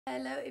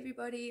Hello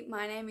everybody,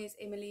 my name is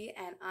Emily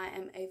and I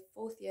am a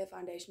fourth year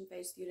foundation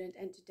phase student,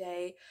 and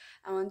today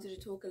I wanted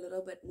to talk a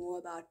little bit more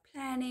about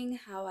planning,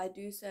 how I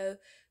do so,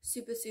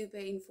 super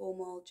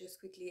informal. Just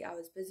quickly, I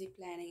was busy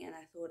planning and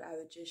I thought I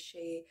would just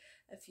share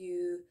a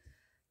few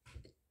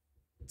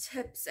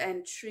tips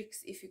and tricks,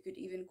 if you could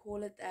even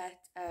call it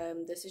that.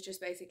 This is just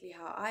basically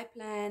how I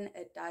plan.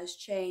 It does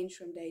change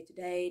from day to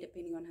day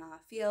depending on how I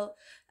feel,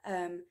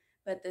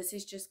 but this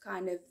is just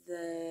kind of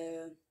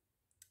the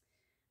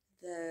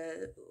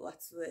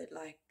what's the word,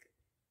 like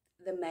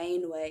the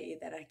main way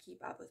that I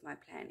keep up with my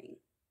planning.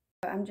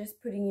 I'm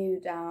just putting you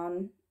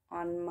down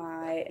on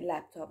my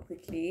laptop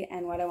quickly,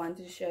 and what I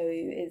wanted to show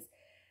you is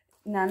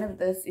none of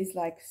this is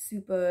like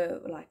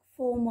super like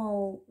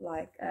formal,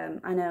 like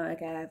I know,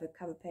 okay, I have a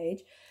cover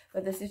page,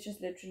 but this is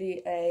just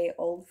literally a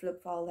old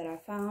flip file that I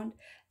found,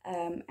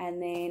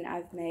 and then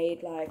I've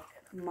made like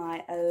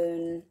my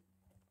own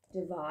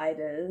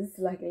dividers,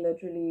 like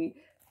literally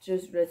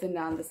just written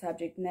down the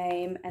subject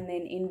name, and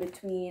then in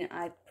between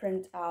I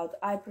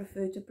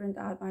prefer to print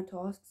out my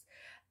tasks.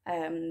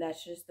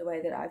 That's just the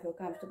way that I feel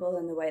comfortable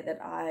and the way that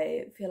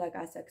I feel like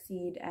I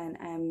succeed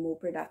and am more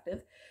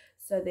productive.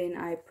 So then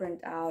I print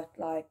out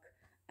like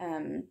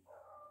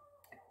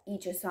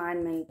each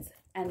assignment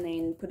and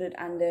then put it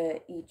under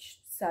each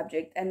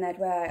subject, and that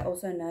way I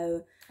also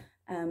know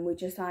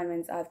which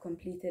assignments I've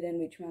completed and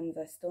which ones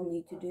I still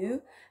need to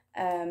do.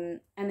 And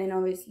then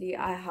obviously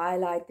I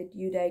highlight the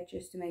due date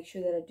just to make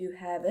sure that I do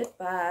have it,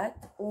 but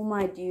all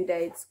my due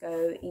dates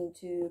go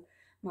into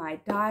my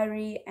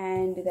diary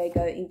and they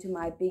go into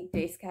my big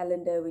desk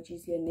calendar, which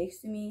is here next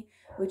to me,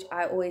 which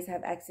I always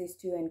have access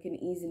to and can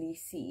easily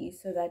see,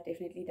 so that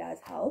definitely does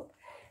help.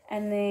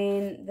 And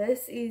then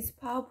this is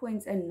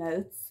PowerPoints and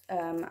notes.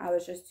 I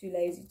was just too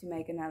lazy to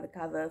make another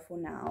cover for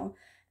now.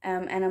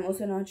 And I'm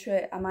also not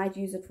sure, I might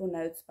use it for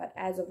notes, but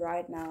as of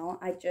right now,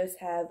 I just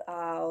have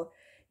our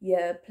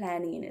year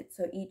planning in it.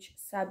 So each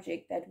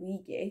subject that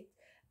we get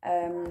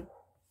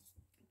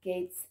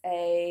gets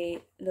a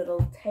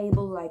little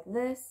table like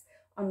this.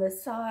 On the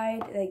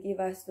side, they give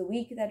us the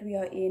week that we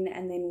are in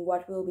and then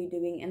what we'll be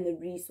doing and the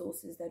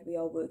resources that we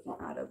are working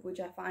out of, which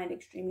I find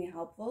extremely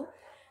helpful.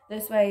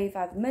 This way, if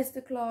I've missed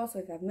a class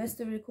or if I've missed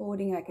a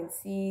recording, I can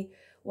see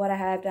what I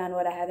have done,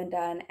 what I haven't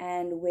done,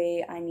 and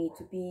where I need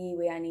to be,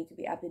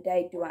 up to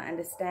date. Do I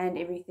understand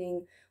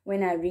everything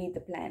when I read the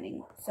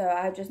planning? So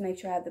I just make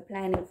sure I have the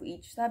planning for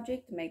each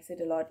subject. It makes it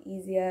a lot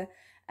easier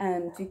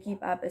to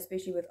keep up,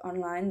 especially with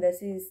online.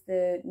 This is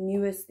the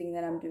newest thing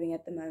that I'm doing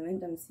at the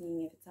moment. I'm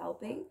seeing if it's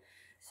helping.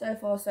 So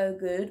far, so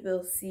good.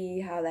 We'll see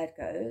how that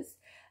goes.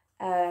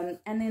 And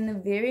then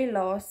the very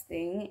last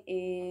thing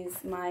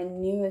is my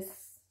newest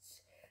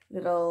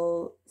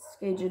little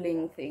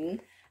scheduling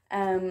thing.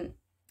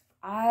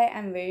 I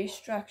am very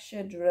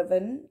structure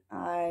driven.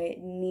 I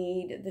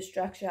need the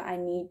structure, I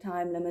need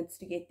time limits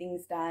to get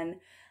things done,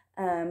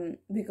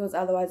 because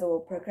otherwise I will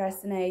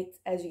procrastinate.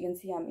 As you can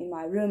see, I'm in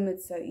my room.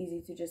 It's so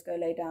easy to just go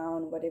lay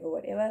down,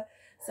 whatever.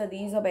 So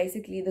these are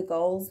basically the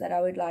goals that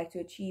I would like to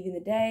achieve in the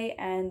day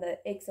and the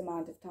X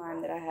amount of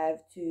time that I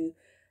have to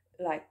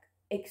like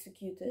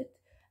execute it.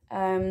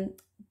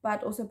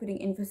 But also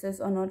putting emphasis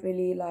on not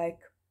really like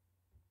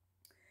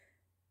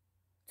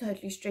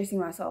totally stressing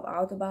myself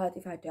out about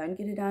if I don't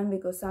get it done,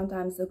 because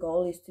sometimes the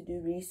goal is to do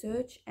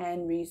research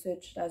and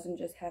research doesn't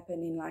just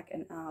happen in like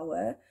an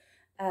hour.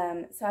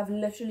 So I've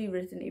literally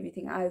written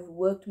everything. I've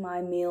worked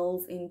my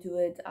meals into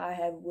it. I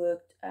have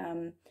worked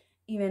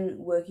even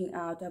working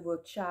out. I've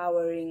worked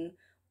showering,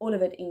 all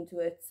of it into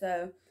it.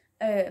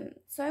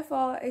 So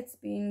far it's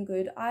been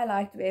good. I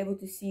like to be able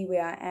to see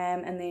where I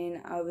am and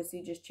then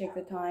obviously just check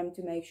the time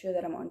to make sure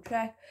that I'm on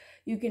track.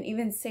 You can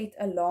even set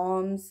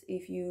alarms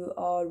if you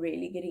are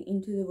really getting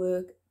into the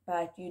work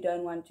but you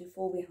don't want to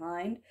fall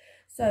behind.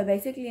 So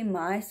basically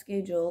my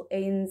schedule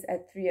ends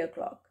at 3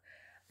 o'clock.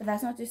 But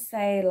that's not to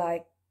say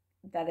like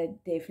that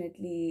it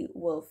definitely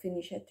will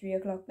finish at 3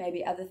 o'clock.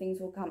 Maybe other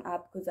things will come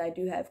up because I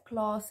do have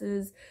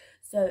classes.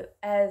 So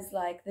as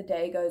like the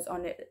day goes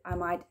on, I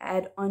might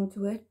add on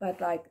to it,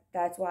 but like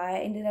that's why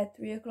I ended at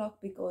 3 o'clock,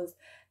 because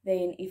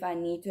then if I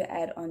need to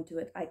add on to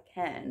it, I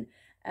can,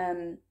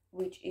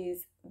 which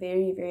is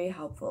very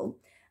helpful.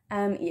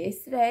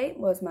 Yesterday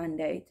was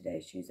Monday,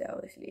 today's Tuesday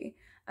obviously.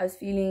 I was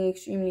feeling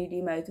extremely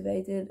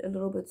demotivated, a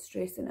little bit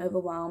stressed and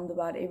overwhelmed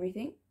about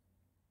everything.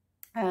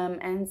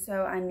 And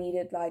so I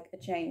needed like a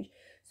change.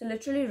 So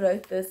literally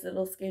wrote this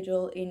little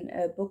schedule in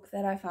a book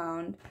that I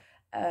found.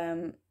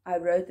 I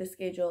wrote the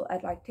schedule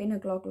at like 10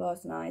 o'clock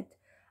last night.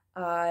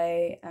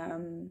 I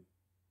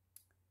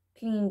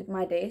cleaned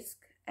my desk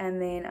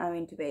and then I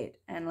went to bed,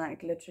 and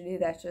like literally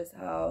that's just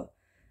how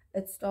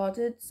it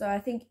started. So I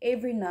think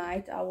every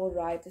night I will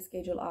write the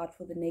schedule out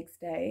for the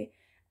next day,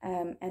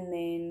 and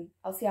then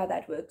I'll see how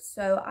that works.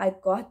 So I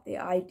got the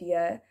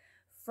idea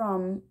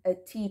from a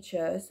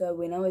teacher. So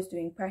when I was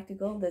doing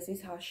practical, this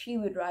is how she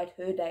would write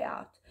her day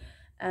out.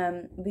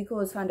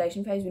 because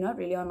foundation phase, we're not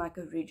really on like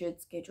a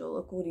rigid schedule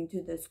according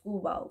to the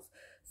school bells.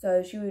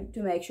 So she would,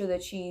 to make sure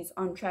that she's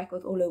on track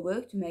with all her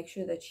work, to make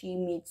sure that she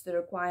meets the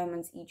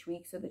requirements each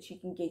week so that she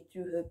can get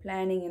through her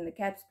planning and the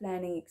CAPS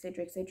planning,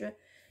 etc., etc.,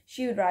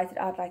 she would write it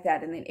out like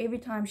that. And then every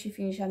time she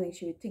finished something,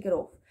 she would tick it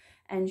off.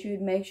 And she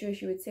would make sure,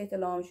 she would set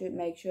alarms, she would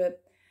make sure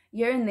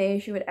here and there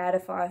she would add a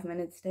 5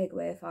 minutes, take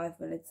away 5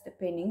 minutes,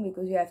 depending,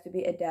 because you have to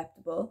be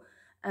adaptable.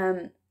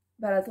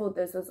 But I thought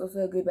this was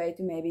also a good way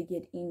to maybe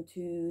get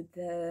into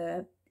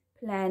the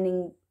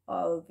planning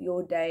of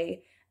your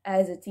day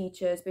as a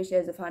teacher, especially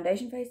as a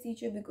foundation phase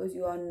teacher, because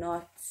you are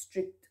not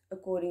strict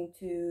according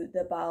to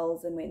the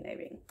bells and when they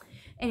ring.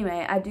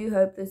 Anyway, I do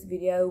hope this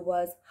video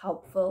was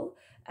helpful.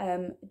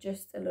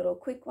 Just a little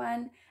quick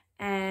one,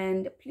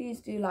 and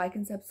please do like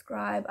and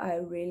subscribe. I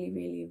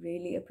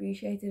really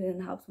appreciate it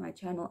and helps my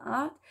channel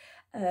out.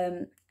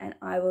 And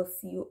I will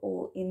see you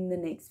all in the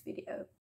next video.